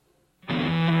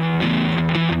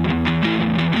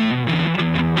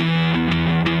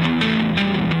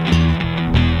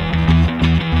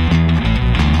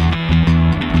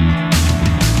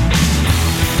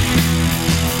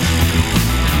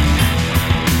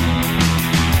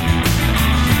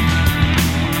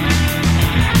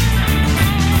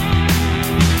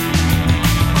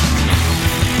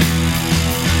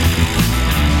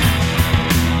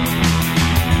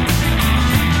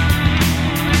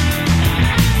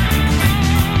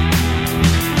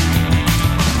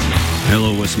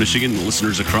West Michigan,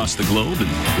 listeners across the globe, and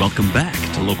welcome back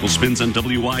to Local Spins on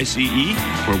WYCE,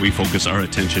 where we focus our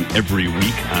attention every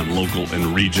week on local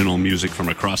and regional music from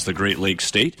across the Great Lakes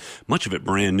state, much of it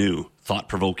brand new,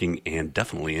 thought-provoking, and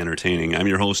definitely entertaining. I'm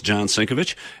your host, John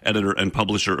Sinkovich, editor and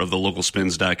publisher of the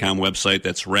LocalSpins.com website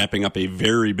that's wrapping up a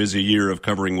very busy year of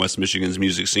covering West Michigan's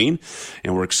music scene.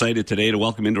 And we're excited today to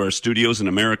welcome into our studios an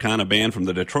Americana band from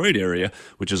the Detroit area,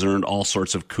 which has earned all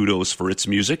sorts of kudos for its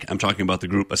music. I'm talking about the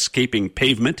group Escaping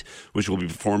Pavement, which will be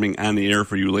performing on the air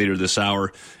for you later this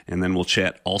hour. And then we'll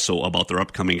chat also about their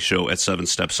upcoming show at Seven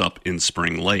Steps Up in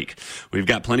Spring Lake. We've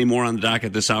got plenty more on the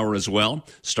docket this hour as well,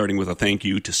 starting with a thank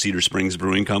you to Cedar Springs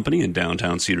Brewing Company in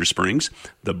downtown Cedar Springs.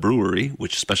 The brewery,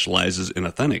 which specializes in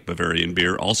authentic Bavarian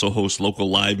beer, also hosts local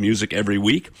live music every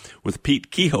week, with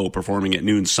Pete Kehoe performing at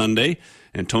noon Sunday,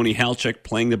 and Tony Halchek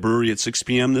playing the brewery at 6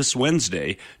 p.m. this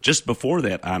Wednesday. Just before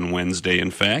that, on Wednesday, in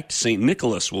fact, St.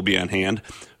 Nicholas will be on hand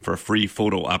for a free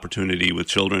photo opportunity with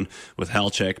children, with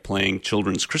Halchek playing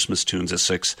children's Christmas tunes at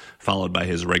 6, followed by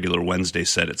his regular Wednesday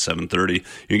set at 7:30.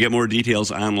 You can get more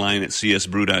details online at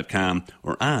csbrew.com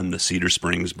or on the Cedar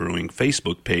Springs Brewing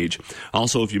Facebook page.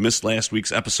 Also, if you missed last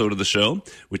week's episode of the show,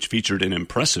 which featured an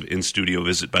impressive in-studio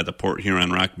visit by the Port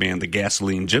Huron rock band The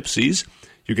Gasoline Gypsies,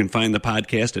 you can find the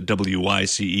podcast at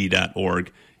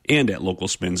wyce.org and at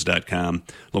localspins.com.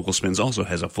 Local Spins also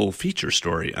has a full feature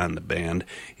story on the band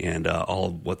and all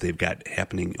of what they've got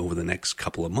happening over the next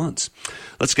couple of months.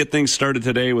 Let's get things started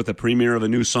today with a premiere of a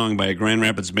new song by a Grand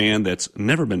Rapids band that's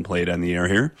never been played on the air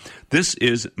here. This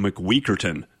is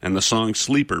McWeakerton and the song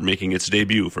Sleeper, making its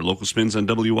debut for Local Spins on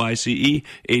WYCE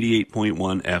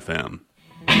 88.1 FM.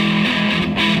 All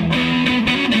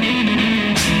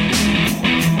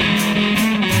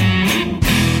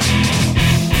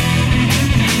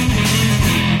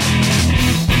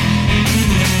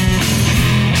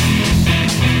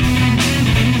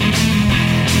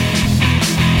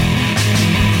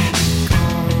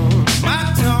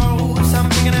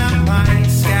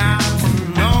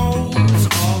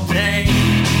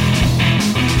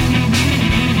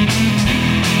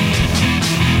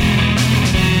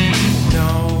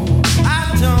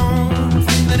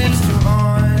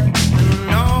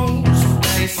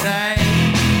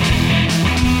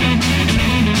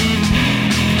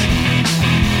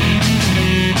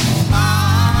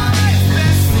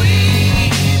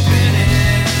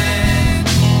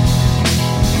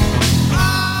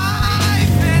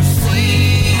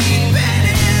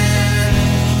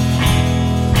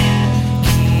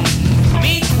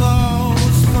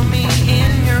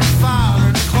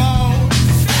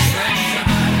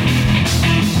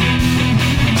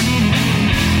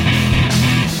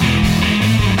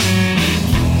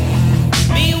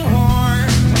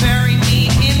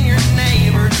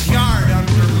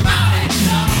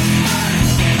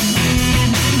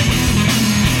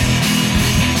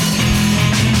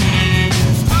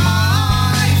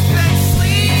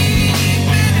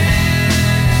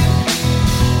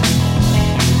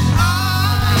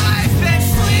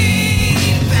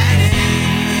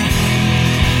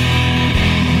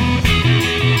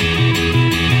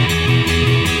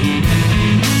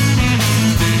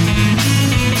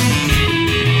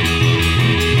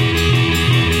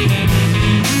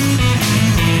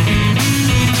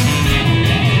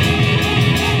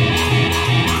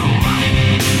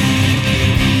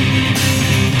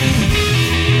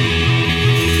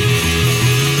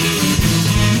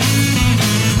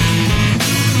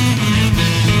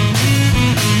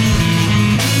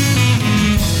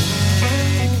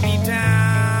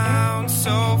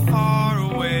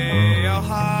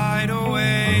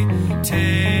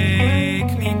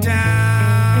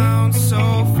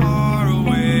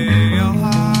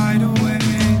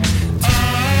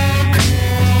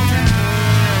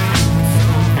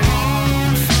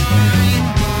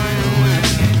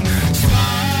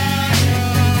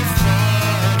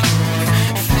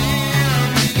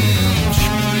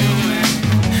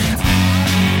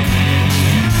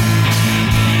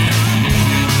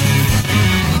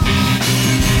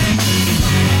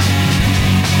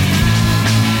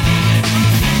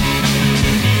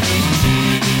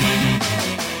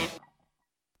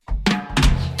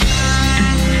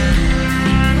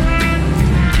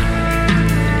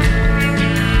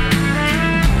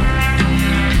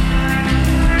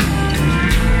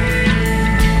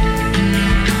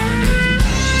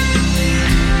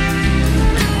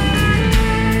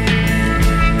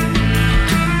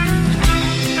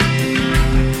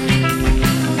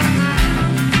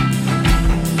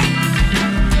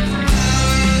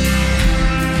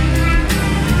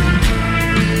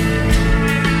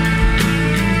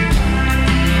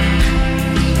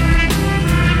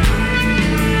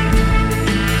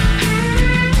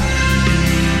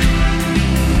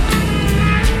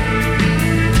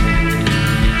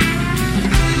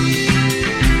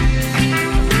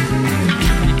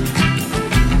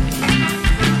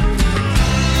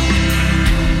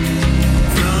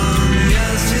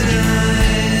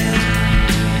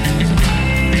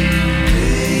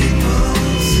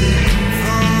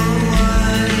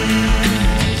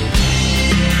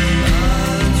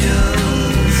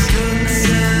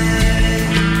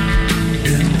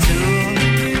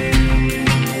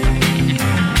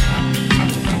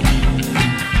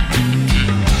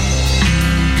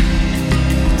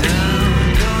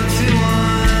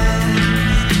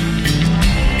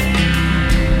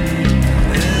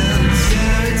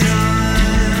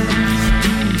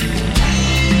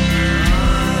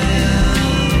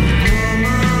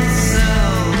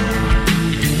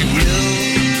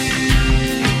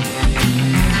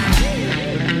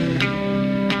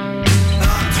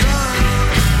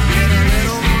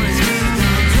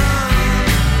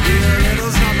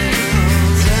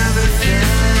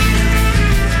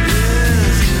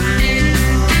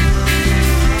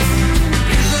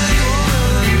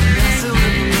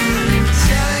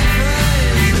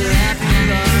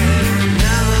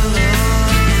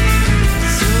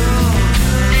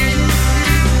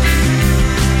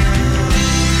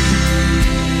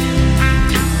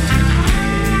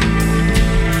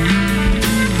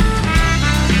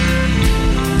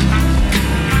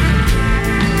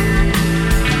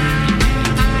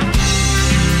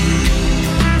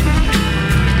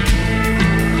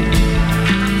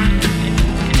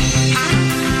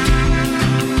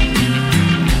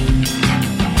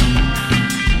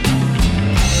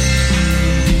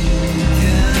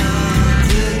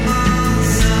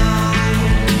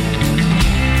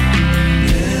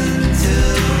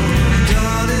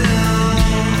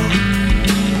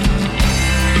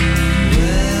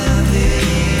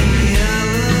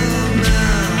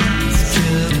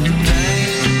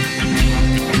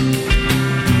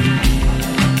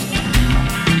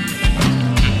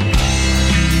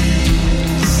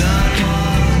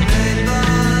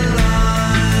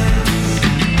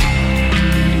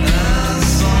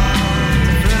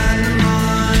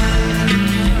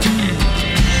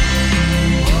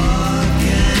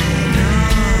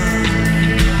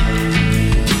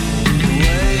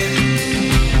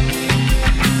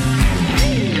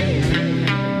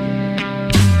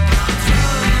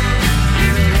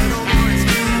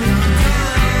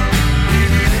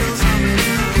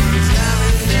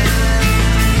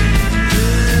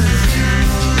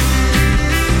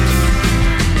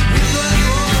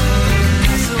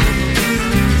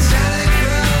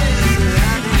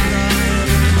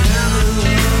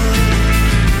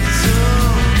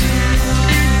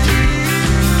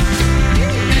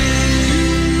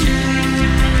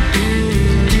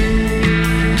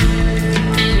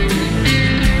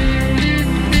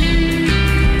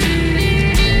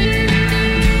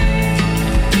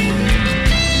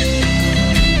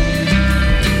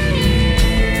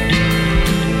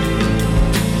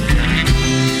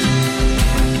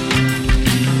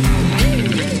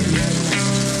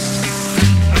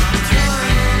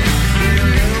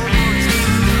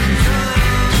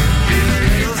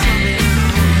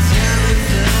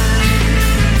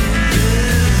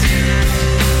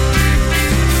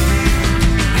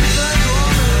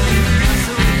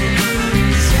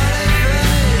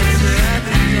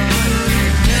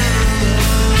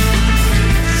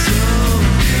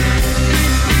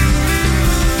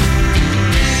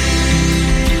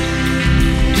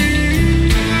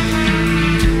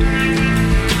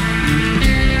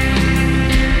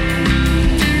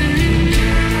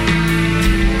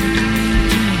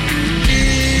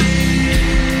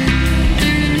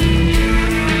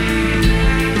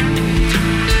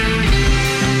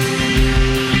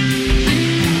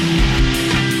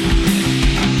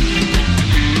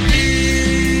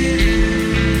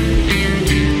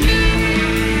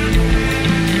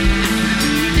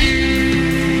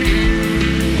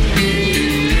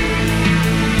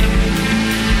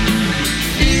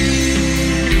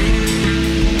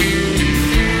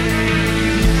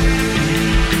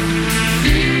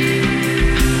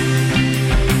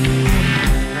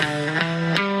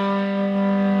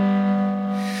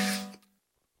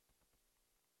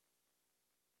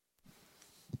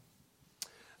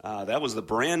That was the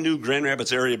brand new Grand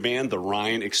Rapids area band, the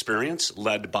Rhine Experience,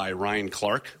 led by Ryan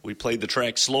Clark. We played the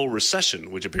track Slow Recession,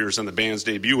 which appears on the band's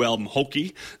debut album,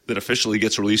 Hokey, that officially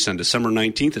gets released on December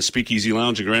 19th at Speakeasy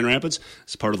Lounge in Grand Rapids.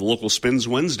 It's part of the local Spins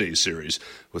Wednesdays series,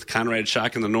 with Conrad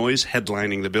Shock and the Noise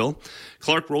headlining the bill.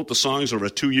 Clark wrote the songs over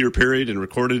a 2-year period and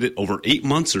recorded it over 8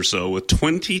 months or so with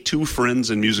 22 friends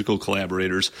and musical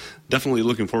collaborators. Definitely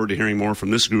looking forward to hearing more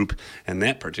from this group and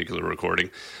that particular recording.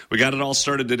 We got it all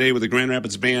started today with the Grand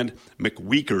Rapids band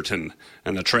McWeakerton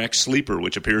and the track Sleeper,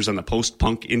 which appears on the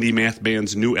post-punk indie math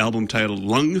band's new album titled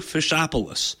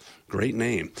Lungfishopolis. Great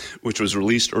name, which was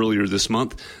released earlier this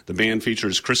month. The band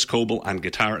features Chris Coble on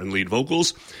guitar and lead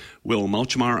vocals, Will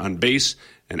Mulchmar on bass,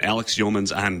 and Alex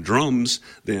Yeomans on drums.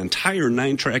 The entire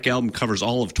 9-track album covers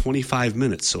all of 25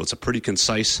 minutes, so it's a pretty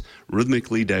concise,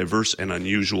 rhythmically diverse, and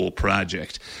unusual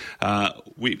project.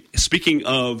 Speaking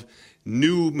of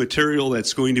new material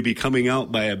that's going to be coming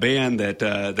out by a band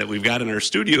that we've got in our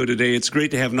studio today, it's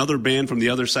great to have another band from the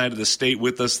other side of the state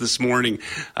with us this morning.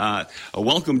 A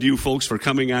welcome to you folks for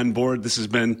coming on board. This has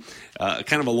been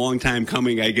kind of a long time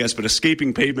coming, I guess, but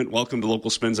Escaping Pavement, welcome to Local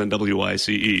Spins on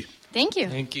WYCE. Thank you.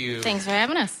 Thank you. Thanks for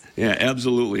having us. Yeah,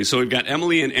 absolutely. So we've got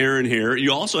Emily and Aaron here.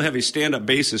 You also have a stand-up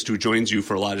bassist who joins you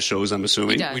for a lot of shows, I'm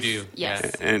assuming. He does. We do.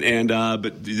 Yes.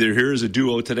 But they're here as a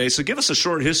duo today. So give us a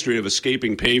short history of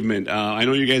Escaping Pavement. I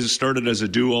know you guys started as a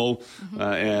duo,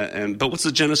 but what's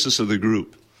the genesis of the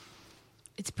group?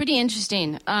 It's pretty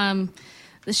interesting. The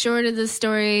short of the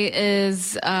story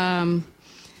is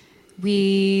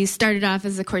we started off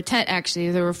as a quartet,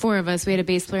 actually. There were 4 of us. We had a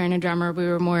bass player and a drummer. We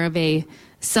were more of a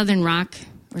Southern rock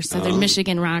or Southern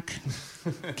Michigan rock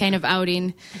kind of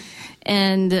outing.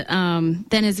 And then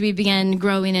as we began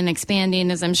growing and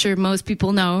expanding, as I'm sure most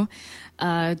people know,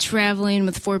 traveling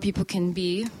with 4 people can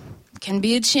be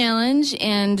a challenge,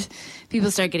 and people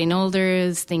start getting older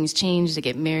as things change. They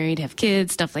get married, have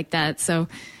kids, stuff like that. So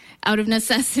out of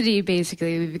necessity,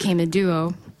 basically, we became a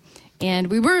duo.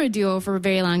 And we were a duo for a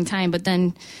very long time, but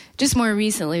then just more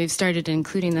recently we've started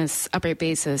including this upright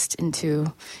bassist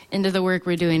into the work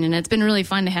we're doing, and it's been really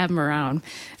fun to have him around.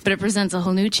 But it presents a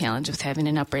whole new challenge with having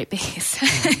an upright bass.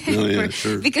 Oh, yeah,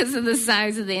 sure. Because of the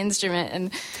size of the instrument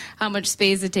and how much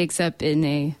space it takes up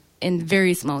in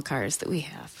very small cars that we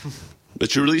have.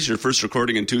 But you released your first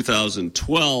recording in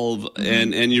 2012,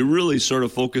 and you're really sort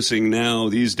of focusing now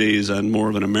these days on more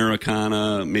of an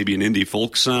Americana, maybe an indie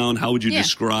folk sound. How would you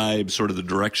describe sort of the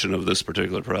direction of this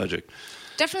particular project?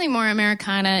 Definitely more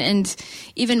Americana, and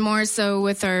even more so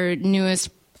with our newest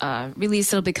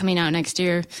release that'll be coming out next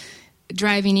year,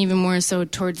 driving even more so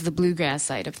towards the bluegrass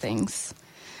side of things.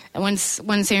 And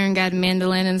once Aaron got a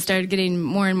mandolin and started getting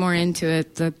more and more into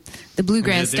it, the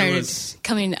bluegrass started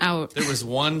coming out. There was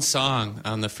one song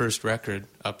on the first record,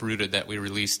 Uprooted, that we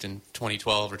released in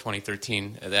 2012 or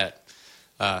 2013 that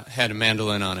had a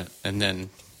mandolin on it. And then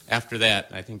after that,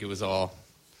 I think it was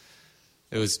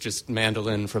just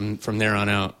mandolin from there on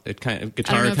out.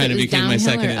 Guitar kind of became my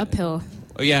second. Or uphill.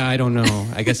 Oh, yeah, I don't know.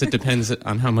 I guess it depends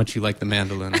on how much you like the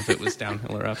mandolin, if it was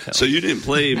downhill or uphill. So you didn't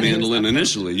play mandolin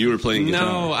initially. You were playing guitar.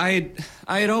 No, I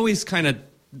had always kind of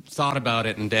thought about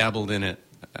it and dabbled in it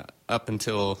up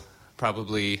until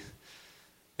probably,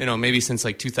 maybe since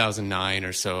like 2009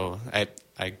 or so.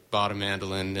 I bought a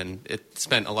mandolin, and it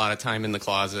spent a lot of time in the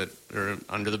closet or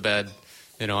under the bed.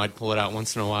 I'd pull it out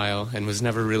once in a while and was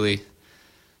never really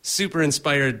super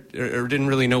inspired or didn't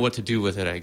really know what to do with it, I